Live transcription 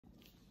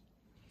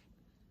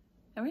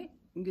All right,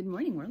 good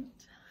morning, world.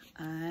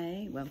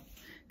 Well,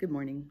 good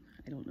morning.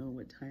 I don't know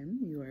what time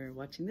you are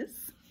watching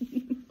this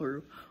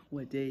or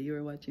what day you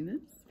are watching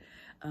this.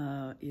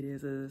 It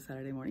is a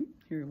Saturday morning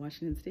here in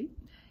Washington State,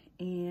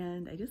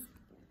 and I just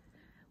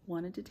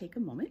wanted to take a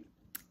moment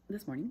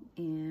this morning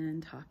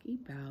and talk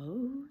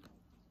about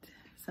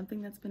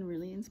something that's been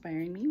really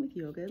inspiring me with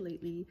yoga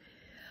lately.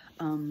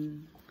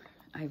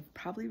 I've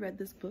probably read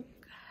this book.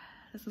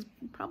 This is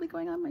probably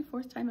going on my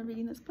fourth time of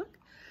reading this book,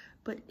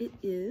 but it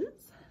is,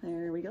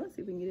 there we go, let's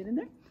see if we can get it in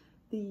there,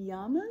 The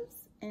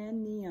Yamas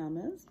and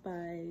Niyamas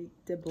by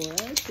Deborah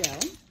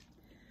Adele.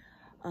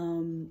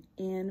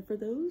 And for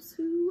those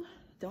who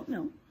don't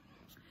know,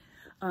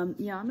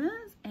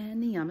 Yamas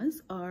and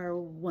Niyamas are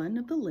one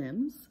of the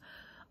limbs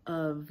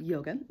of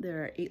yoga.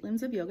 There are 8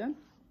 limbs of yoga.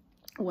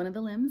 One of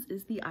the limbs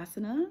is the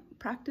asana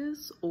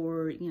practice,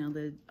 or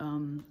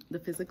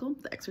the physical,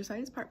 the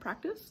exercise part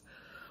practice,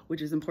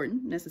 which is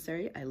important,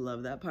 necessary. I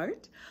love that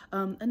part.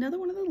 Another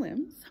one of the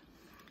limbs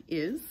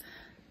is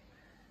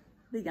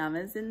the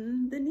yamas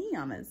and the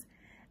niyamas.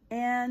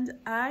 And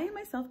I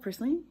myself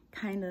personally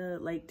kind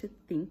of like to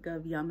think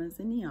of yamas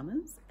and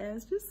niyamas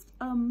as just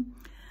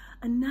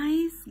a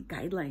nice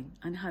guideline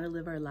on how to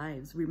live our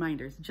lives.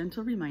 Reminders,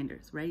 gentle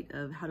reminders, right?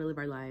 Of how to live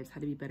our lives, how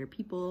to be better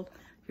people.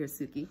 Here's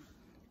Suki.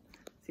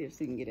 See if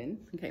Suki can get in.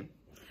 Okay.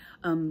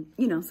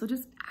 So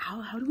just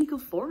how do we go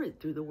forward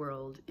through the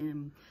world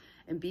and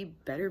be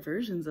better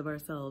versions of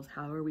ourselves?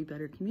 How are we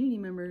better community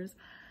members?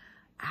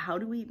 How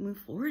do we move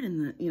forward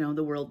in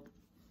the world?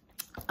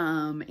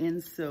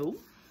 And so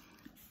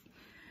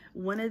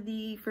one of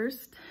the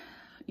first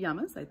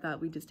yamas, I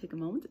thought we'd just take a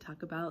moment to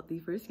talk about the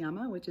first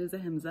yama, which is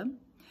Ahimsa,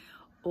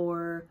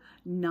 or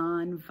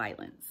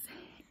non-violence.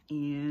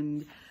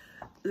 And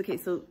okay,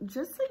 so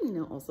just so you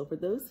know, also for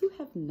those who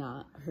have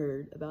not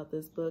heard about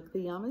this book, The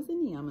Yamas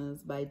and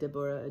Niyamas by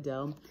Deborah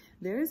Adele,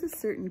 there is a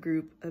certain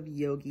group of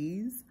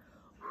yogis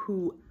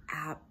who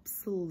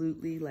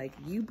absolutely, like,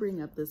 you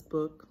bring up this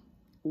book,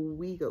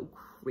 we go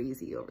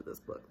crazy over this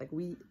book. Like,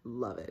 we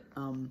love it.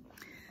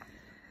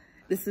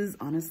 This is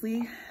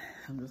honestly,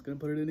 I'm just gonna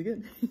put it in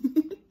again.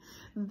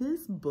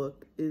 This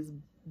book is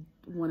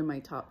one of my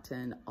top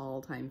 10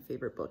 all-time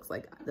favorite books.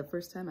 Like, the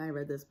first time I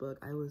read this book,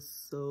 I was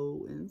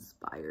so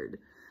inspired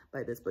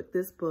by this book.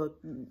 This book,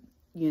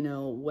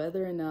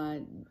 whether or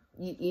not,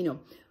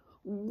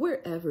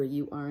 wherever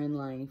you are in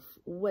life,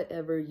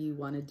 whatever you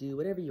want to do,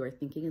 whatever you are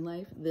thinking in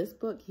life, this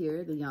book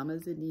here, The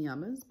Yamas and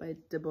Niyamas by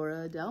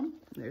Deborah Adele,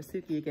 there's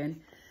Suki again,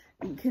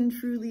 can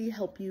truly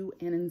help you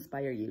and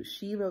inspire you.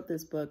 She wrote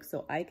this book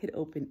so I could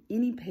open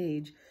any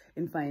page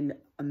and find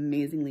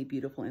amazingly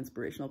beautiful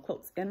inspirational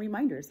quotes and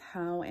reminders.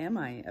 How am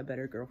I a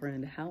better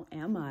girlfriend? How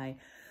am I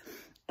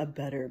a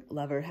better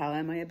lover? How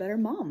am I a better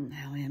mom?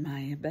 How am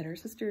I a better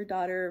sister,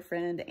 daughter,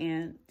 friend,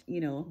 aunt,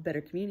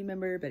 better community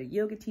member, better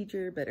yoga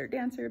teacher, better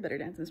dancer, better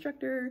dance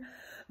instructor,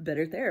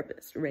 better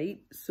therapist,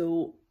 right?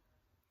 So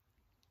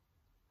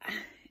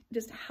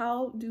just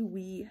how do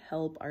we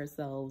help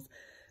ourselves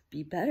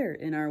be better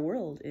in our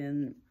world?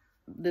 In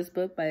this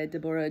book by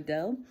Deborah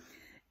Adele,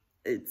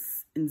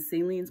 it's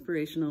insanely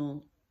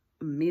inspirational,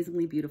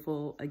 amazingly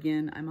beautiful.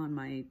 Again, I'm on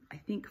my, I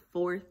think,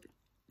 4th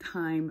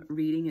time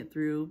reading it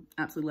through,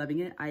 absolutely loving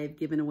it. I've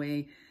given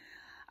away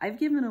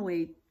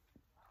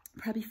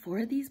probably 4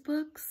 of these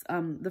books.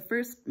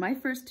 My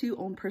first 2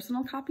 own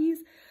personal copies,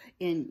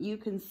 and you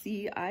can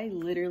see I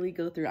literally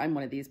go through, I'm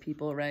one of these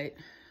people, right?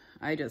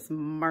 I just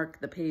mark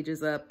the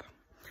pages up.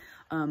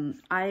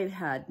 I've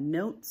had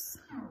notes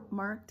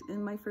marked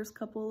in my first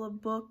couple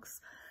of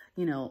books,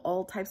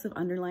 all types of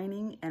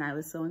underlining, and I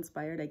was so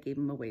inspired, I gave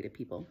them away to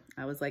people.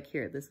 I was like,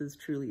 here, this is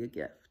truly a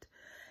gift.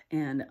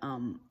 And,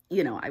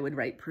 I would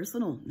write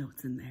personal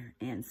notes in there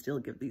and still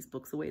give these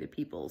books away to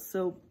people.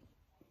 So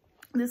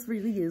this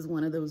really is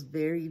one of those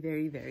very,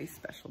 very, very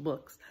special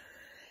books.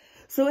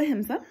 So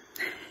Ahimsa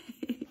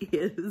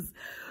is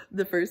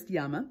the first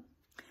yama.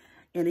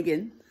 And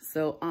again,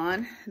 so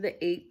on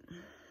the 8,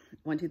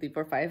 1, 2, 3,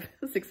 4, 5,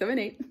 6, 7,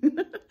 8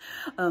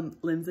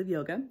 limbs of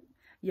yoga,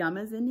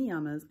 yamas and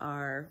niyamas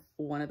are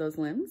one of those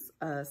limbs.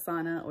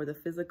 Asana, or the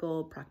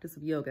physical practice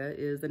of yoga,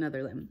 is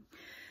another limb.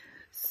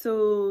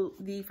 So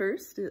the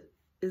first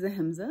is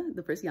Ahimsa.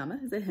 The first yama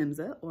is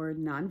Ahimsa, or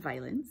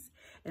non-violence.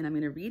 And I'm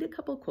going to read a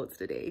couple quotes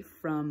today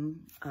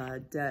from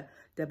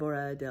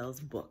Deborah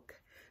Adele's book.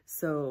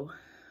 So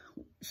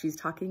she's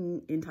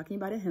talking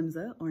about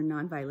Ahimsa, or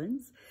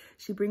non-violence.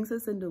 She brings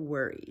us into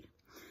worry.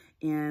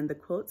 And the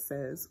quote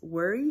says,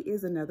 "Worry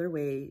is another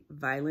way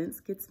violence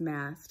gets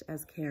masked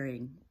as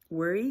caring.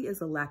 Worry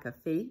is a lack of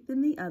faith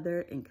in the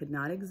other and could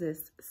not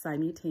exist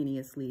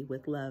simultaneously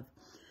with love.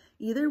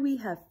 Either we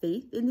have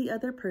faith in the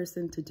other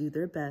person to do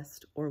their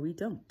best, or we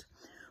don't.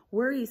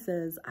 Worry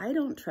says, I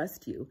don't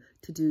trust you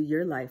to do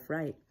your life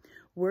right.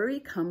 Worry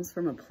comes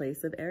from a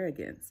place of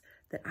arrogance,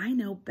 that I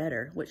know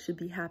better what should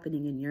be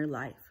happening in your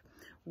life.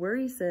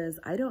 Worry says,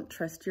 I don't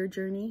trust your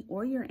journey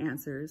or your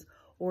answers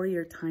or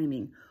your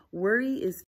timing. Worry is